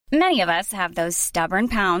Many of us have those stubborn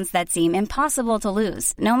pounds that seem impossible to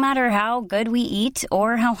lose, no matter how good we eat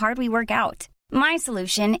or how hard we work out. My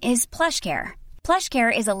solution is PlushCare.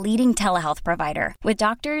 PlushCare is a leading telehealth provider with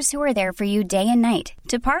doctors who are there for you day and night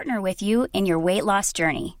to partner with you in your weight loss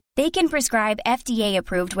journey. They can prescribe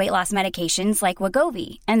FDA-approved weight loss medications like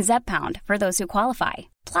Wegovy and Zepbound for those who qualify.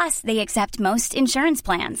 Plus, they accept most insurance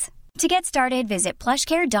plans. To get started, visit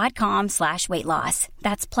plushcare.com/weightloss.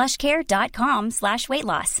 That's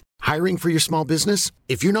plushcare.com/weightloss. Hiring for your small business?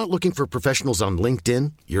 If you're not looking for professionals on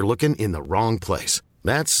LinkedIn, you're looking in the wrong place.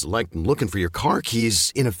 That's like looking for your car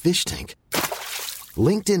keys in a fish tank.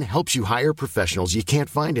 LinkedIn helps you hire professionals you can't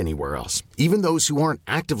find anywhere else, even those who aren't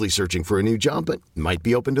actively searching for a new job but might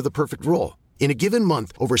be open to the perfect role. In a given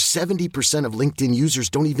month, over 70% of LinkedIn users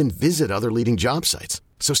don't even visit other leading job sites.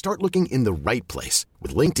 So start looking in the right place.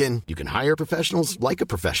 With LinkedIn, you can hire professionals like a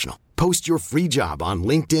professional. Post your free job on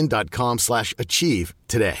linkedin.com/achieve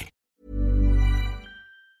today.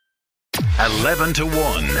 11 to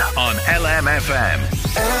 1 on LMFM.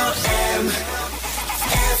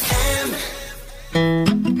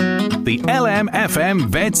 The LMFM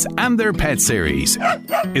Vets and Their Pet series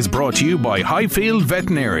is brought to you by Highfield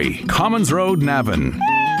Veterinary, Commons Road, Navan.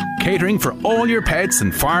 Catering for all your pets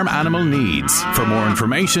and farm animal needs. For more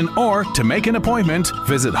information or to make an appointment,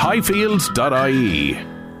 visit highfield.ie.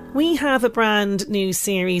 We have a brand new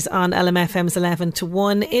series on LMFM's 11 to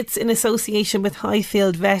 1. It's in association with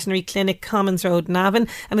Highfield Veterinary Clinic, Commons Road, Navan,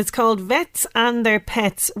 and it's called Vets and Their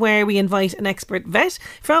Pets, where we invite an expert vet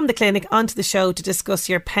from the clinic onto the show to discuss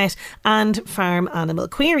your pet and farm animal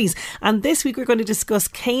queries. And this week we're going to discuss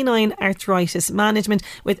canine arthritis management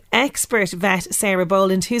with expert vet Sarah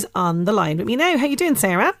Boland, who's on the line with me now. How are you doing,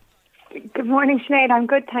 Sarah? Good morning, Sinead. I'm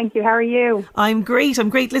good, thank you. How are you? I'm great.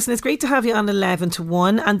 Listen, it's great to have you on 11 to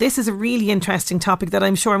 1, and this is a really interesting topic that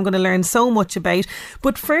I'm sure I'm going to learn so much about.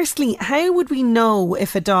 But firstly, how would we know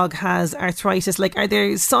if a dog has arthritis? Like, are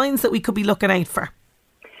there signs that we could be looking out for?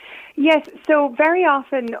 Yes, so very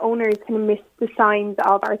often owners can miss the signs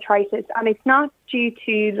of arthritis, and it's not due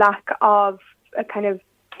to lack of a kind of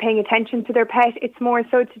paying attention to their pet. It's more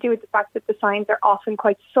so to do with the fact that the signs are often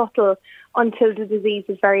quite subtle until the disease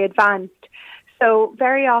is very advanced. So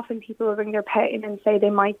very often people will bring their pet in and say they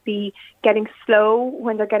might be getting slow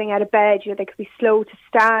when they're getting out of bed. You know, they could be slow to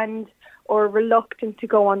stand or reluctant to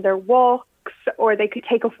go on their walks, or they could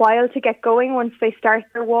take a while to get going once they start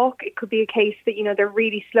their walk. It could be a case that, you know, they're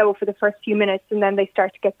really slow for the first few minutes and then they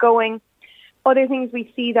start to get going. Other things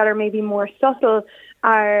we see that are maybe more subtle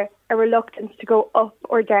are a reluctance to go up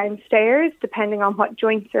or down stairs, depending on what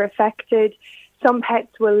joints are affected. Some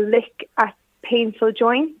pets will lick at painful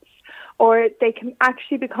joints, or they can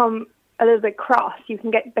actually become a little bit cross. You can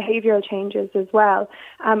get behavioural changes as well.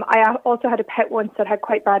 I also had a pet once that had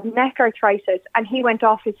quite bad neck arthritis, and he went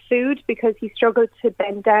off his food because he struggled to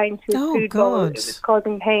bend down to his food bowl. It was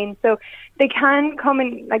causing pain. So they can come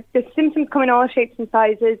in, like the symptoms come in all shapes and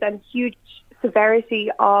sizes, and huge severity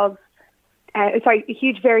of a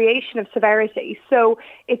huge variation of severity. So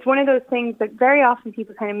it's one of those things that very often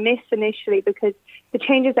people kind of miss initially because the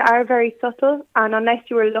changes are very subtle, and unless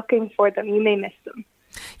you were looking for them, you may miss them.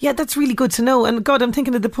 Yeah, that's really good to know. And God, I'm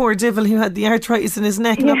thinking of the poor devil who had the arthritis in his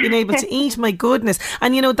neck, not being able to eat. My goodness.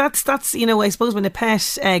 And you know, that's you know, I suppose when a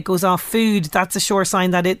pet goes off food, that's a sure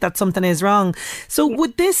sign that something is wrong. So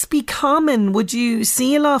would this be common? Would you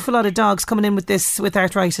see an awful lot of dogs coming in with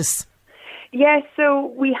arthritis? Yes, so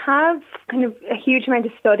we have kind of a huge amount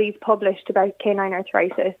of studies published about canine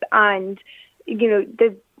arthritis, and you know,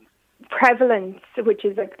 the prevalence, which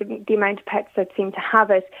is like the amount of pets that seem to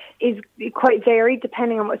have it, is quite varied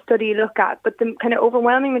depending on what study you look at. But the kind of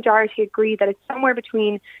overwhelming majority agree that it's somewhere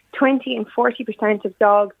between 20 and 40% of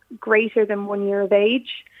dogs greater than 1 year of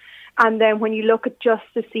age. And then when you look at just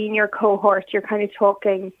the senior cohort, you're kind of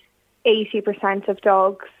talking 80% of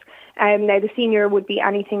dogs. Now, the senior would be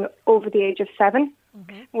anything over the age of 7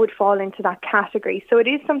 would fall into that category. So it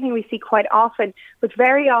is something we see quite often, but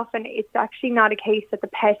very often it's actually not a case that the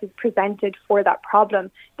pet is presented for that problem.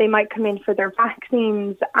 They might come in for their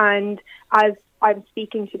vaccines, and as I'm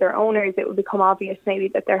speaking to their owners, it will become obvious maybe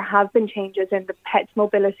that there have been changes in the pet's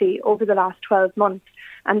mobility over the last 12 months,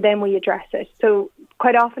 and then we address it. So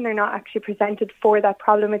quite often they're not actually presented for that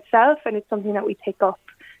problem itself, and it's something that we pick up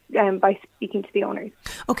by speaking to the owners.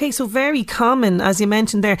 Okay, so very common, as you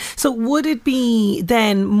mentioned there. So would it be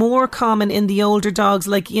then more common in the older dogs?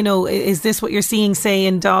 Like, you know, is this what you're seeing, say,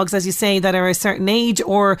 in dogs, as you say, that are a certain age,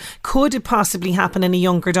 or could it possibly happen in a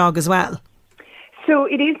younger dog as well? So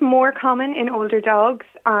it is more common in older dogs,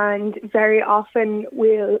 and very often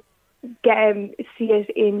we'll see it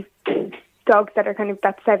in dogs that are kind of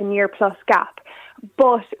that 7 year plus gap.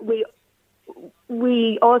 but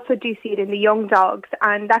we also do see it in the young dogs,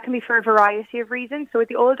 and that can be for a variety of reasons. So with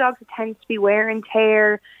the old dogs, it tends to be wear and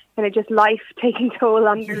tear, kind of just life taking toll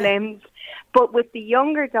on your limbs. But with the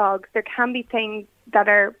younger dogs, there can be things that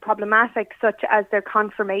are problematic, such as their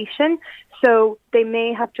conformation. So they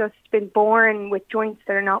may have just been born with joints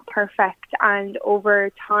that are not perfect, and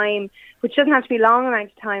over time, which doesn't have to be a long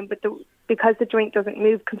amount of time, but because the joint doesn't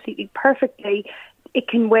move completely perfectly, it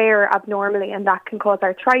can wear abnormally, and that can cause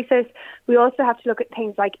arthritis. We also have to look at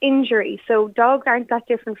things like injury. So dogs aren't that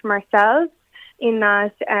different from ourselves in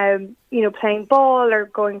that, playing ball or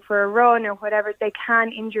going for a run or whatever, they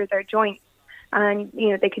can injure their joints, and,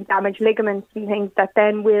 they can damage ligaments and things that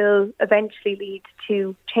then will eventually lead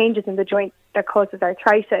to changes in the joint that causes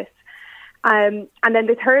arthritis. And then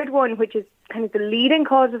the third one, which is kind of the leading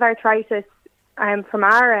cause of arthritis from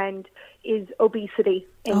our end, is obesity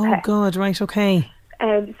in pets. Oh, God, right, okay.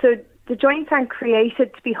 So the joints aren't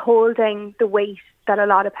created to be holding the weight that a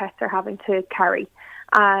lot of pets are having to carry.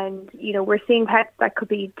 And, we're seeing pets that could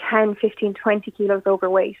be 10, 15, 20 kilos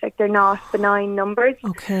overweight. Like, they're not benign numbers.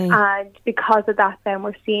 Okay. And because of that, then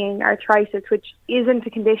we're seeing arthritis, which isn't a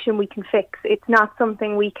condition we can fix. It's not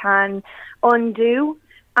something we can undo.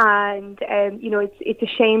 And, it's a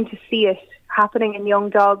shame to see it happening in young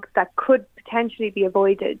dogs that could potentially be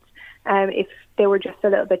avoided if they were just a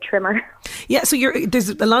little bit trimmer. Yeah, so there's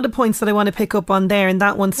a lot of points that I want to pick up on there in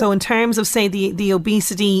that one. So in terms of, say, the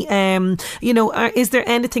obesity, is there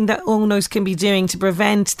anything that owners can be doing to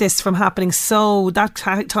prevent this from happening? So that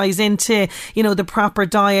ties into, the proper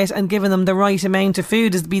diet and giving them the right amount of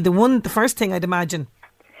food is the first thing I'd imagine.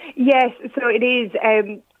 Yes, so it is.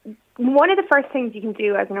 One of the first things you can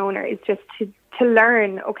do as an owner is just to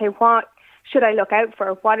learn, okay, what should I look out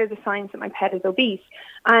for? What are the signs that my pet is obese?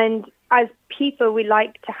 And as people, we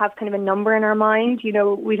like to have kind of a number in our mind. You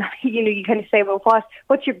kind of say, well,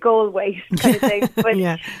 what's your goal weight kind of thing. But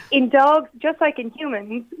yeah. In dogs, just like in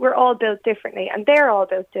humans, we're all built differently, and they're all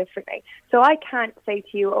built differently. So I can't say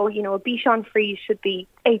to you, a Bichon Frise should be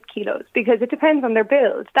 8 kilos, because it depends on their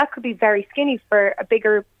build. That could be very skinny for a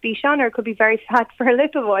bigger Bichon, or it could be very fat for a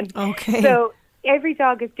little one. Okay. So every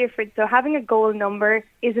dog is different, so having a goal number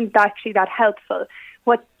isn't actually that helpful.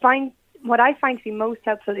 What I find to be most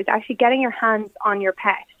helpful is actually getting your hands on your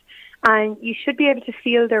pet, and you should be able to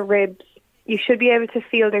feel their ribs, you should be able to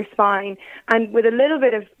feel their spine, and with a little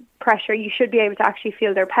bit of pressure you should be able to actually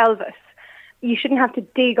feel their pelvis. You shouldn't have to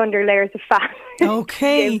dig under layers of fat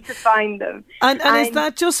okay. to be able to find them. And is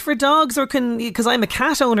that just for dogs, or because I'm a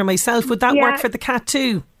cat owner myself, would that work for the cat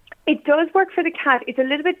too? It does work for the cat. It's a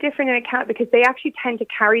little bit different in a cat because they actually tend to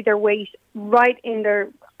carry their weight right in their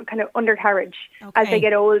kind of undercarriage as they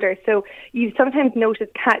get older. So you sometimes notice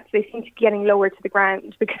cats, they seem to be getting lower to the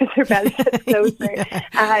ground because their belly gets closer. Yeah.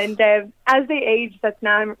 And as they age, that's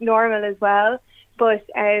normal as well. But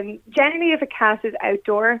generally, if a cat is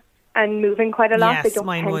outdoor and moving quite a lot, they don't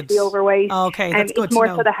tend to be overweight. Okay, that's good it's more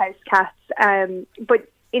to know. for the house cats. But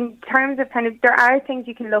in terms of there are things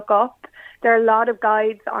you can look up. There are a lot of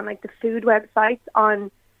guides on the food websites on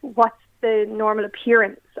what's the normal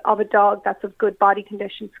appearance of a dog that's of good body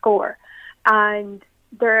condition score. And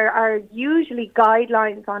there are usually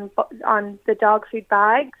guidelines on the dog food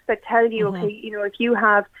bags that tell you, okay, if you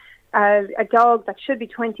have a dog that should be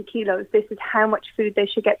 20 kilos, this is how much food they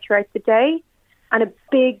should get throughout the day. And a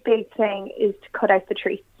big, big thing is to cut out the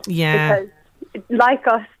treats. Yeah. Because like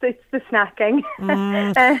us, it's the snacking.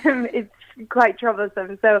 It's quite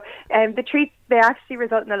troublesome. So the treats, they actually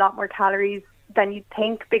result in a lot more calories than you'd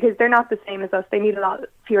think, because they're not the same as us. They need a lot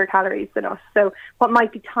fewer calories than us. So what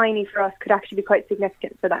might be tiny for us could actually be quite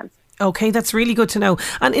significant for them. Okay, that's really good to know.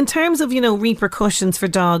 And in terms of, repercussions for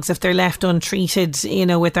dogs if they're left untreated,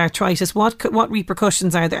 with arthritis, what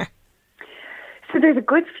repercussions are there? So there's a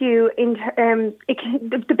good few.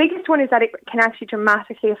 The biggest one is that it can actually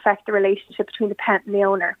dramatically affect the relationship between the pet and the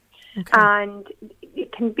owner. Okay. And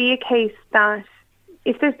it can be a case that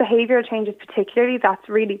if there's behavioural changes particularly, that's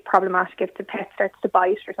really problematic if the pet starts to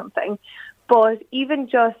bite or something. But even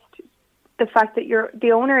just the fact that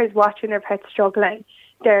the owner is watching their pet struggling,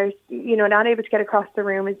 they're not able to get across the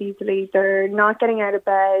room as easily, they're not getting out of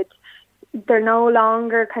bed, they're no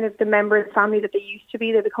longer kind of the member of the family that they used to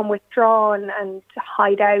be, they become withdrawn and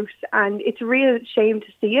hide out, and it's a real shame to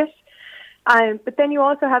see it. But then you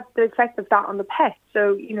also have the effect of that on the pet.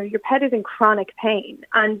 So, your pet is in chronic pain,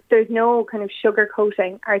 and there's no kind of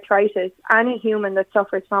sugarcoating arthritis. Any human that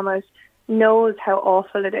suffers from it knows how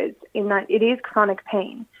awful it is, in that it is chronic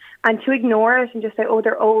pain. And to ignore it and just say, oh,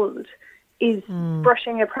 they're old, is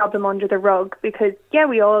brushing a problem under the rug, because,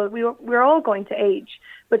 we're all going to age.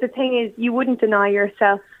 But the thing is, you wouldn't deny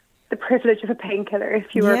yourself the privilege of a painkiller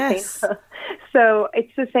if you were painful. So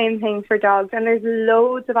it's the same thing for dogs. And there's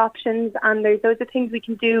loads of options, and there's loads of things we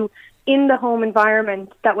can do in the home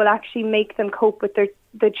environment that will actually make them cope with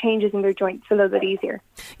the changes in their joints a little bit easier.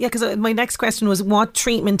 Yeah, because my next question was what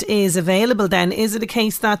treatment is available then? Is it a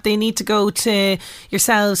case that they need to go to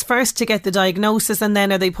yourselves first to get the diagnosis, and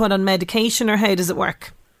then are they put on medication, or how does it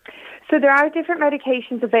work? So there are different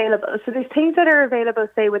medications available. So there's things that are available,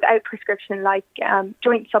 say, without prescription, like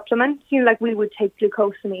joint supplements, like we would take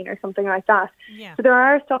glucosamine or something like that. Yeah. So there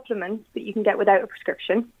are supplements that you can get without a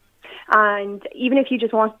prescription. And even if you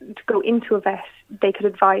just want to go into a vet, they could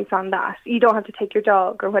advise on that. You don't have to take your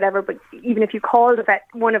dog or whatever, but even if you call the vet,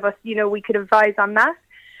 one of us, we could advise on that.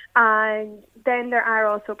 And then there are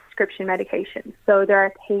also prescription medications. So there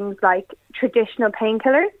are things like traditional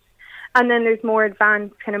painkillers, and then there's more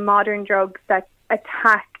advanced kind of modern drugs that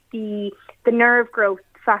attack the nerve growth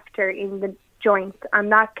factor in the joint,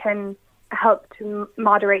 and that can help to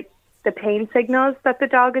moderate the pain signals that the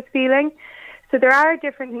dog is feeling. So there are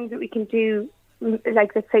different things that we can do,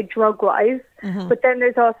 like, let's say, drug-wise, but then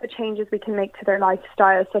there's also changes we can make to their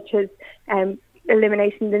lifestyle, such as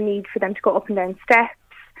eliminating the need for them to go up and down steps,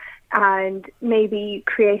 and maybe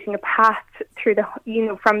creating a path through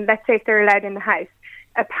from, let's say, if they're allowed in the house,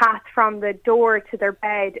 a path from the door to their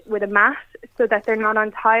bed with a mat, so that they're not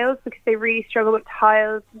on tiles, because they really struggle with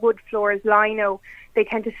tiles, wood floors, lino. They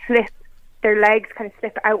tend to slip, their legs kind of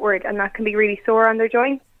slip outward, and that can be really sore on their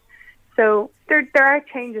joints. So there are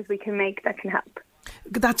changes we can make that can help.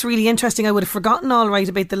 That's really interesting. I would have forgotten all right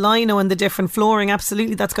about the lino and the different flooring.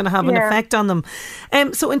 Absolutely, that's going to have an effect on them.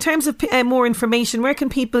 So in terms of more information, where can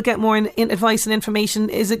people get more advice and information?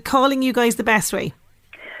 Is it calling you guys the best way?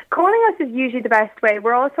 Calling us is usually the best way.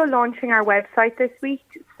 We're also launching our website this week,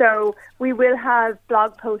 so we will have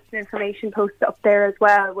blog posts and information posts up there as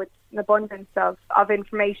well, with an abundance of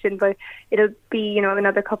information, but it'll be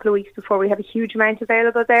another couple of weeks before we have a huge amount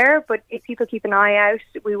available there. But if people keep an eye out,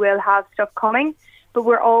 we will have stuff coming. But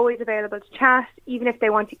we're always available to chat. Even if they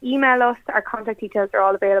want to email us, our contact details are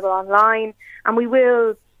all available online, and we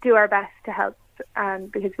will do our best to help,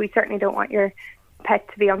 because we certainly don't want your pet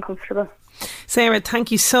to be uncomfortable. Sarah,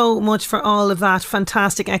 thank you so much for all of that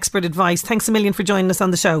fantastic expert advice. Thanks a million for joining us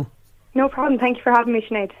on the show. No problem. Thank you for having me,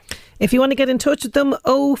 Sinead. If you want to get in touch with them,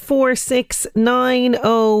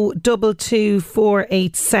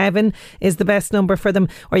 04690222487 is the best number for them,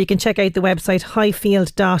 or you can check out the website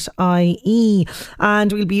highfield.ie.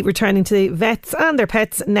 And we'll be returning to the vets and their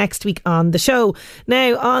pets next week on the show.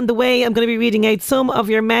 Now, on the way, I'm going to be reading out some of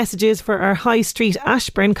your messages for our High Street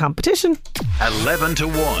Ashburn competition. 11 to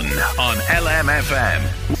 1 on LMFM.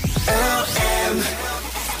 LMFM.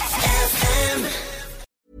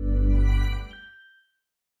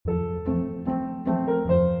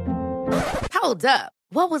 Hold up.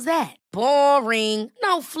 What was that? Boring.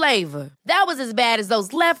 No flavor. That was as bad as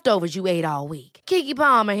those leftovers you ate all week. Keke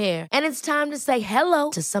Palmer here. And it's time to say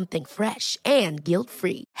hello to something fresh and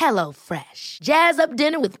guilt-free. Hello Fresh. Jazz up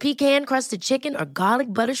dinner with pecan-crusted chicken or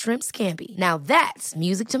garlic butter shrimp scampi. Now that's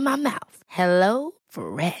music to my mouth. Hello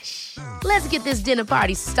Fresh. Let's get this dinner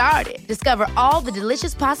party started. Discover all the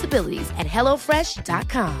delicious possibilities at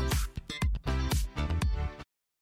HelloFresh.com.